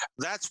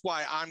 That's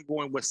why I'm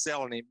going with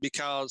selling him,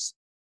 because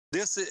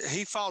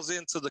he falls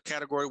into the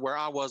category where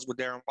I was with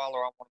Darren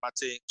Waller on one of my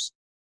teams.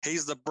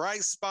 He's the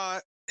bright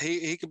spot.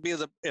 He could be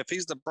if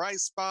he's the bright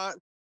spot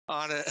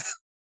on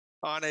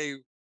a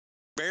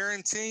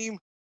barren team,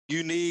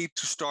 you need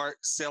to start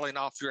selling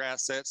off your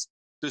assets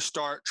to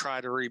start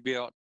trying to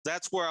rebuild.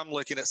 That's where I'm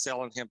looking at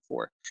selling him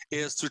for,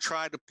 is to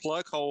try to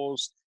plug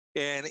holes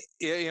and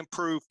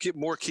improve, get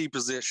more key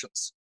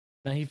positions.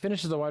 Now he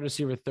finishes the wide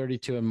receiver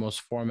 32 in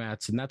most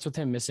formats, and that's with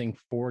him missing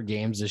 4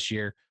 games this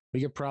year. We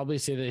could probably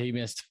say that he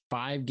missed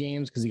 5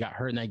 games because he got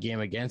hurt in that game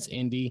against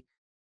Indy.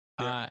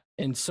 Yeah.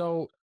 And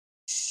so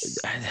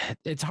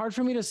it's hard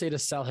for me to say to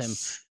sell him,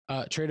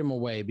 trade him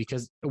away,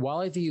 because while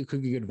I think you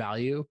could get good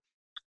value,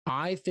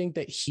 I think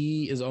that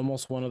he is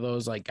almost one of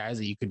those like guys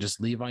that you could just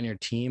leave on your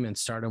team and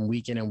start him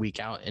week in and week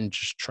out and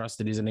just trust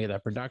that he's going to get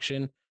that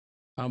production.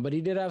 But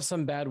he did have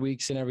some bad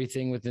weeks and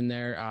everything within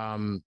there.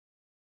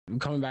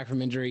 Coming back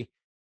from injury.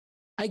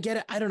 I get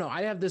it. I don't know.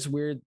 I have this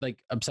weird like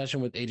obsession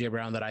with AJ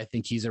Brown that I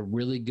think he's a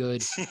really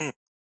good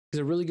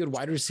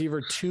wide receiver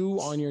 2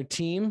 on your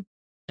team.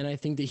 And I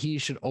think that he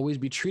should always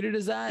be treated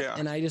as that. Yeah.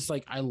 And I just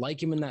I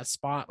like him in that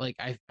spot. Like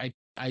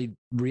I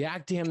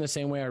react to him the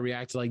same way I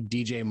react to like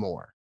DJ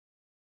Moore.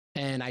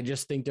 And I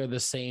just think they're the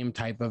same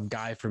type of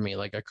guy for me,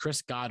 like a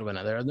Chris Godwin.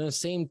 They're the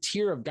same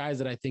tier of guys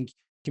that I think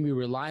can be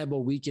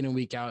reliable week in and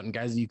week out, and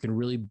guys that you can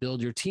really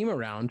build your team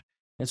around.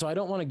 And so I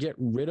don't want to get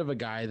rid of a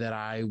guy that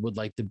I would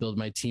like to build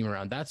my team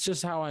around. That's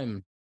just how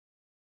I'm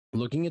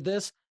looking at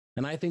this.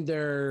 And I think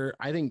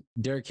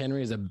Derrick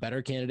Henry is a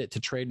better candidate to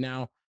trade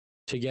now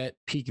to get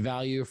peak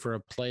value for a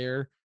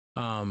player.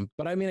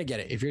 But I mean, I get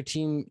it. If your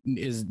team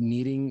is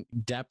needing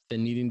depth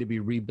and needing to be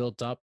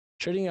rebuilt up,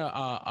 trading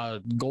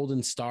a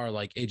golden star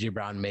like AJ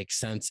Brown makes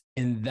sense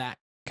in that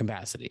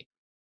capacity.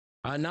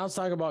 Now let's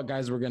talk about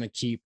guys we're going to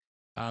keep.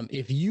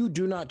 If you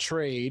do not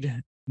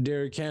trade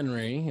Derrick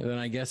Henry, then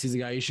I guess he's a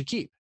guy you should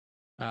keep.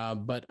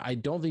 But I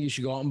don't think you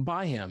should go out and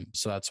buy him.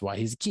 So that's why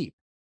he's a keep.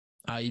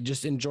 You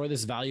just enjoy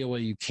this value while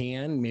you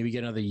can, maybe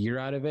get another year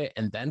out of it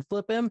and then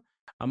flip him.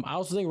 I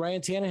also think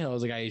Ryan Tannehill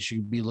is a guy you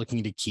should be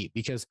looking to keep,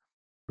 because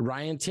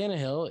Ryan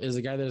Tannehill is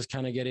a guy that is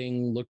kind of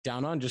getting looked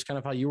down on, just kind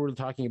of how you were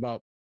talking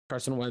about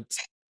Carson Wentz.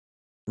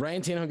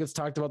 Ryan Tannehill gets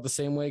talked about the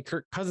same way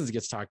Kirk Cousins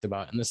gets talked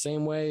about, and the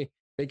same way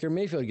Baker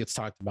Mayfield gets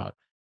talked about.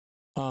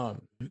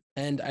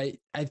 And I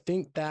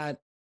think that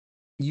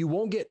you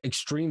won't get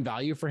extreme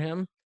value for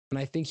him. And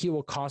I think he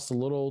will cost a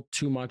little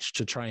too much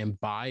to try and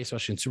buy,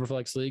 especially in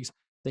Superflex leagues.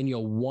 Then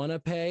you'll want to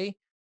pay.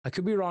 I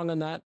could be wrong on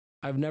that.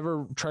 I've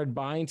never tried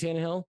buying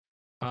Tannehill.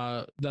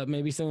 That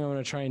may be something I'm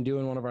going to try and do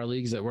in one of our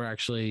leagues that we're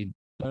actually,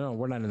 no,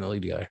 we're not in the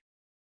league together.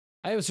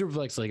 I have a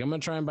Superflex league. I'm going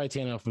to try and buy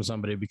Tannehill from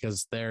somebody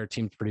because their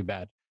team's pretty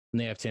bad and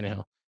they have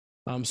Tannehill.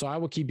 So I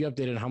will keep you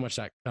updated on how much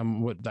that,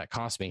 what that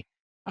cost me.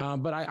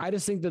 But I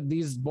just think that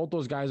both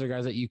those guys are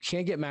guys that you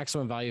can't get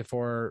maximum value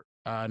for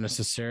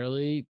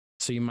necessarily.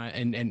 So you might,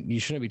 and you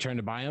shouldn't be trying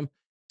to buy them.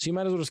 So you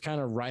might as well just kind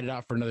of ride it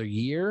out for another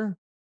year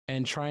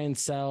and try and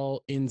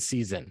sell in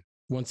season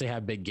once they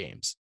have big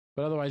games.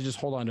 But otherwise, just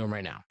hold on to them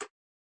right now.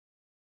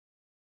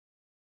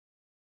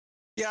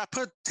 Yeah, I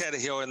put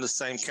Tannehill in the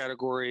same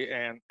category,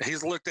 and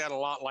he's looked at a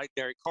lot like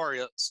Derek Carr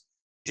is.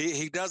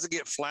 He doesn't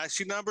get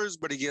flashy numbers,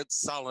 but he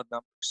gets solid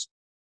numbers,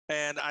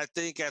 and I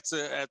think that's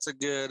a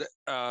good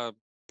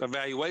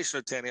evaluation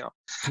of Tannehill.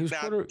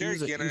 Now,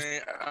 Derek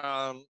Henry,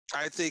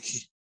 I think.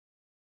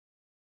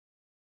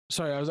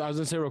 Sorry, I was going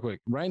to say real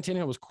quick. Ryan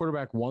Tannehill was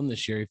quarterback 1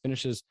 this year. He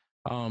finishes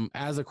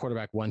as a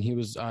quarterback 1. He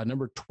was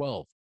number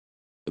 12,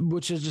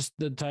 which is just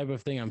the type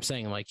of thing I'm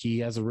saying. Like, he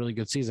has a really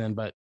good season,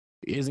 but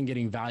isn't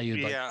getting valued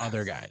like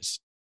other guys.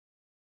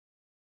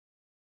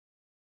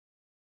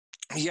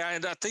 Yeah,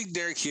 and I think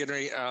Derrick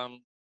Henry,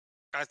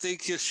 I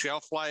think his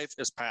shelf life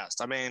is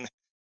past. I mean,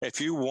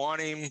 if you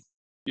want him,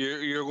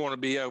 you're going to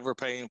be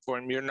overpaying for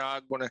him. You're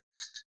not going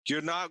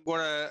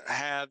to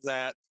have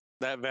that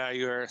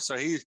value. So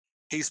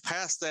he's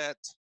past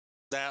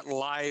that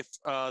life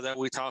that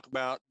we talk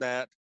about,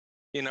 that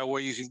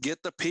where you can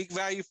get the peak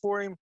value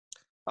for him.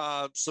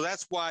 So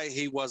that's why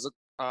he wasn't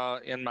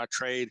in my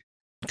trade,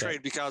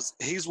 because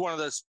he's one of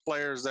those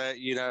players that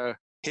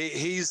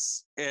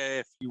he's,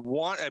 if you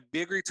want a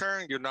big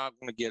return, you're not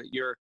going to get it.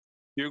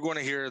 You're going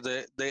to hear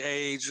the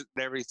age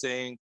and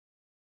everything.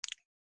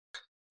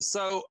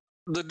 So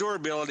the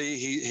durability,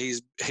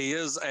 he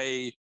is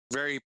a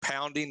very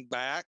pounding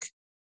back.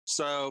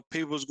 So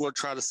people's going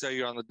to try to sell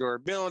you on the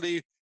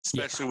durability,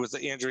 especially with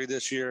the injury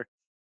this year.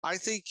 I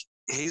think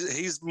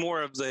he's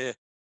more of the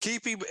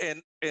keep him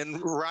and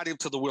ride him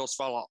till the wheels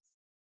fall off.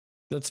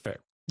 That's fair.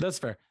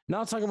 Now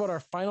let's talk about our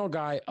final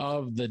guy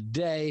of the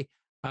day.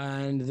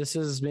 And this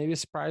is maybe a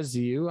surprise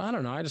to you. I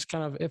don't know. I just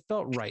it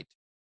felt right.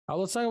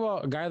 Let's talk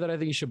about a guy that I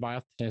think you should buy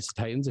off the Tennessee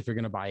Titans if you're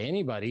going to buy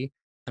anybody.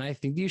 And I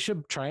think you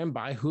should try and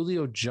buy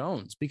Julio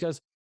Jones,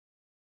 because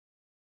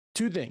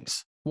 2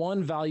 things.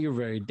 One, value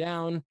very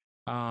down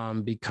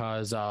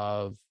because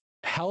of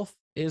health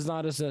is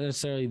not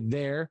necessarily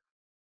there.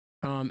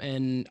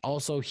 And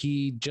also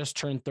he just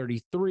turned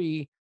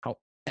 33.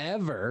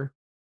 However,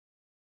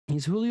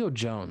 he's Julio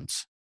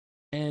Jones.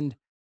 And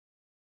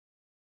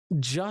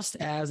just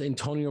as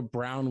Antonio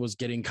Brown was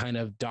getting kind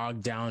of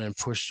dogged down and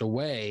pushed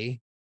away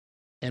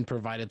and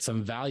provided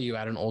some value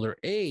at an older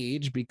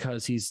age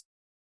because he's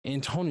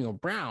Antonio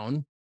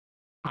Brown,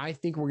 I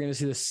think we're going to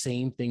see the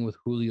same thing with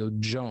Julio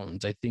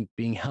Jones. I think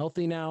being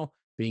healthy now,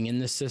 being in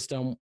the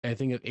system, I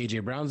think if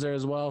AJ Brown's there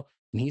as well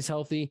and he's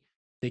healthy,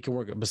 they can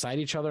work beside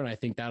each other. And I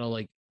think that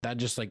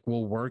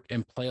will work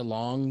and play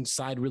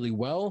alongside really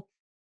well.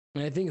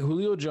 And I think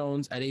Julio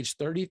Jones at age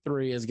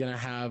 33 is going to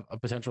have a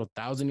potential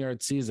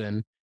 1,000-yard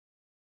season.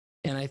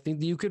 And I think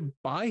that you could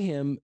buy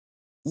him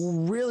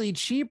really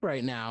cheap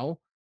right now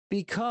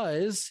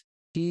because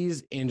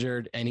he's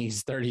injured and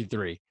he's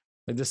 33.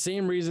 Like, the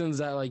same reasons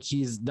that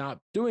he's not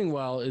doing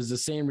well is the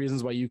same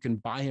reasons why you can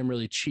buy him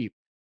really cheap.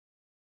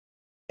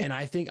 And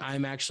I think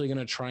I'm actually going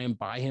to try and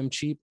buy him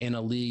cheap in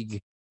a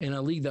league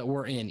that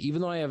we're in,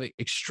 even though I have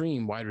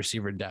extreme wide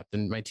receiver depth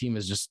and my team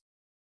is just,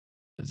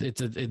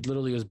 it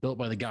literally was built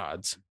by the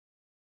gods.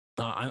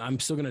 I'm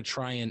still going to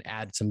try and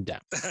add some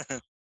depth.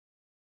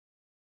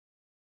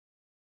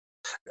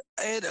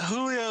 And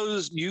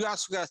you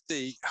also got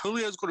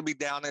Julio's going to be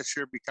down this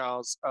year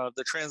because of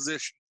the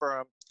transition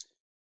from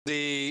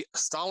the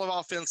style of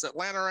offense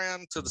Atlanta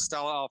ran to the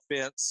style of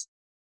offense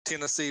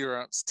Tennessee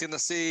runs.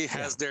 Tennessee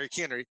has Derrick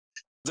Henry.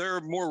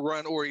 They're more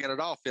run-oriented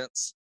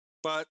offense.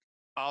 But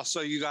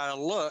also you got to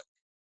look,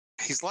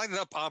 he's lining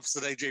up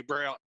opposite A.J.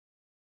 Brown.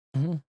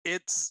 Mm-hmm.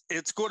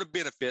 It's going to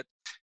benefit.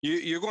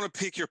 You're going to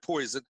pick your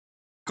poison.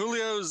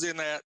 Julio's in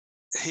that,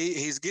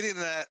 he's getting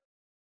that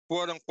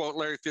quote-unquote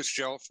Larry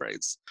Fitzgerald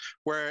phrase,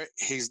 where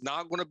he's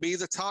not going to be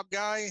the top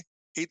guy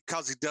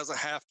because he doesn't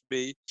have to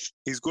be.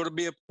 He's going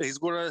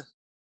to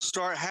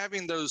start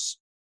having those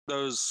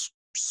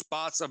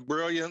spots of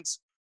brilliance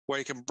where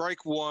he can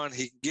break one,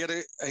 he can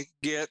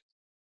get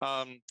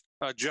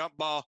a jump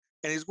ball,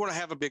 and he's going to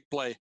have a big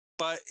play.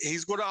 But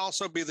he's going to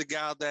also be the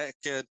guy that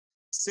could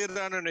sit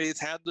underneath,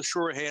 have the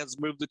short hands,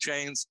 move the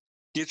chains,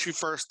 get you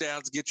first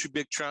downs, get you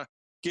big chunk,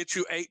 get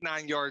you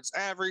 8-9 yards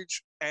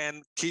average,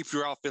 and keep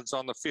your offense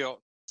on the field.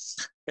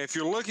 If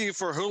you're looking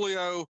for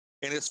Julio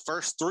in his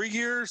first 3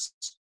 years,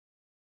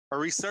 a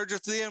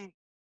resurgence to him,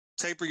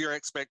 taper your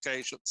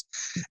expectations.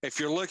 If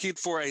you're looking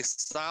for a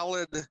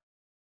solid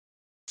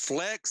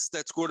flex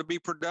that's going to be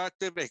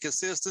productive and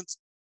consistent,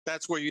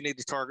 that's where you need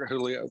to target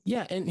Julio.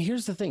 Yeah, and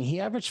here's the thing: he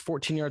averaged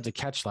 14 yards a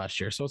catch last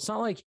year, so it's not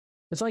like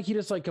he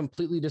just like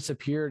completely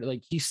disappeared.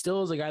 Like he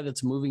still is a guy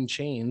that's moving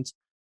chains.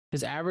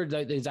 His average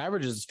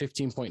is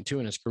 15.2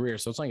 in his career,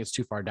 so it's not like it's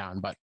too far down.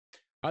 But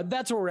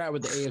that's where we're at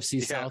with the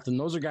AFC South, and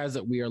those are guys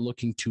that we are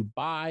looking to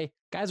buy,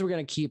 guys we're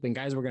going to keep, and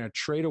guys we're going to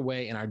trade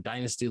away in our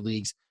dynasty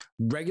leagues.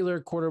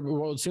 Regular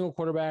single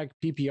quarterback,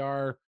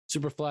 PPR,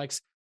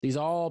 Superflex. These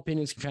all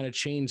opinions can kind of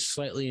change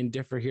slightly and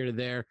differ here to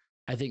there.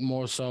 I think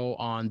more so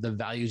on the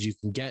values you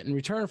can get in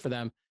return for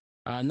them.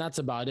 And that's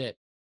about it.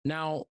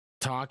 Now,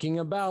 talking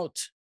about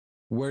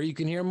where you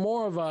can hear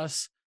more of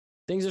us,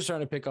 things are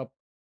starting to pick up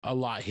a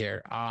lot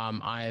here.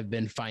 I have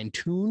been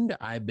fine-tuned.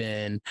 I've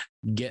been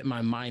getting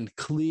my mind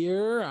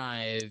clear.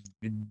 I've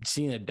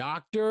seen a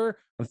doctor.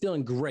 I'm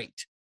feeling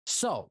great.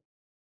 So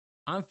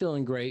I'm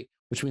feeling great,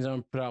 which means I'm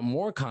going to put out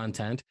more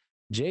content.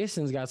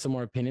 Jason's got some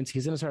more opinions.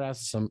 He's going to start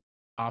asking some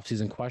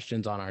off-season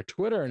questions on our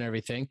Twitter and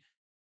everything.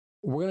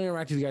 We're going to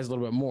interact with you guys a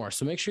little bit more.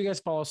 So make sure you guys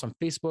follow us on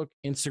Facebook,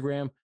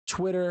 Instagram,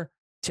 Twitter,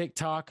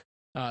 TikTok.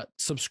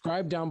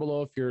 Subscribe down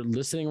below if you're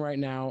listening right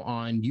now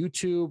on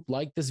YouTube.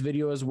 Like this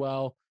video as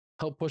well.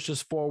 Help push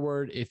us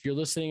forward. If you're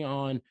listening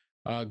on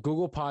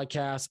Google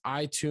Podcasts,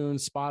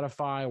 iTunes,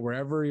 Spotify,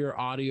 wherever your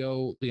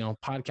audio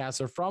podcasts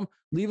are from,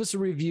 leave us a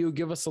review,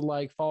 give us a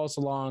like, follow us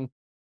along.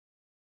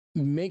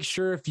 Make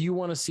sure if you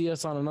want to see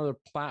us on another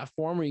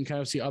platform where you can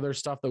kind of see other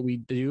stuff that we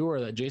do or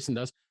that Jason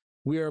does,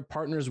 we are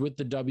partners with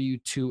the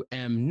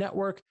W2M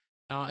network.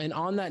 And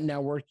on that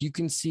network, you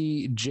can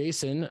see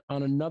Jason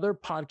on another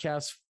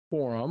podcast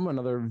forum,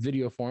 another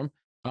video forum,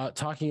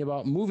 talking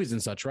about movies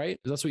and such, right?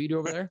 Is that what you do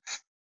over there?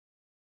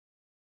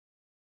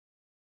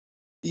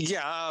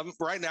 Yeah.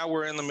 Right now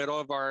we're in the middle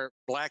of our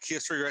Black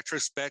History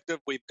retrospective.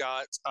 We've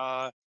got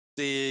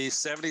the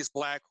 70s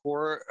Black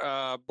horror,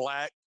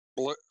 Black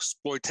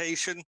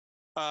exploitation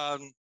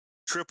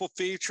triple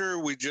feature.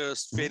 We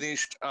just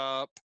finished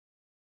up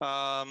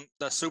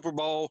the Super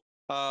Bowl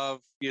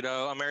of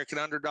American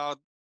Underdog,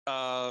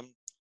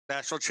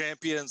 national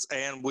champions,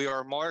 and We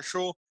Are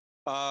Marshall.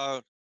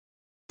 By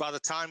the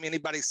time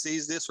anybody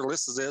sees this or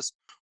listens to this,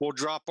 we'll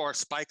drop our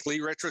Spike Lee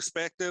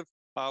retrospective.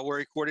 We're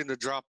recording to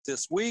drop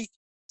this week.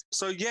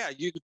 So yeah,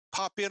 you can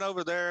pop in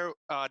over there,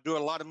 do a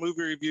lot of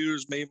movie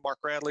reviews, me, Mark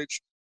Radlich.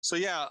 So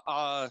yeah,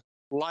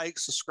 like,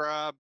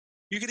 subscribe.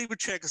 You can even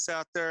check us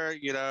out there.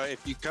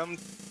 If you come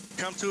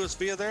to us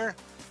via there,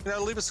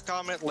 leave us a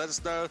comment. Let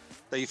us know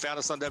that you found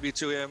us on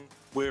W2M.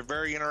 We're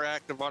very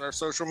interactive on our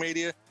social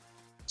media.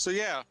 So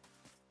yeah.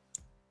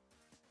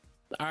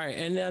 All right.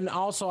 And then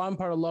also I'm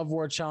part of Love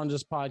War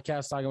Challenges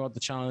podcast, talking about the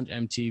Challenge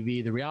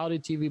MTV, the reality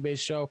TV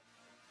based show,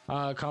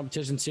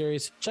 competition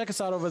series. Check us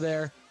out over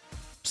there.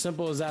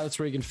 Simple as that. That's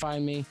where you can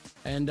find me.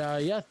 And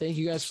thank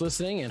you guys for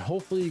listening. And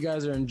hopefully you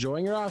guys are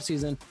enjoying your off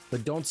season,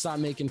 but don't stop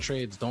making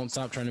trades. Don't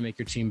stop trying to make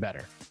your team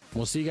better.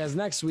 We'll see you guys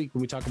next week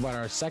when we talk about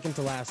our second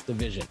to last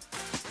division.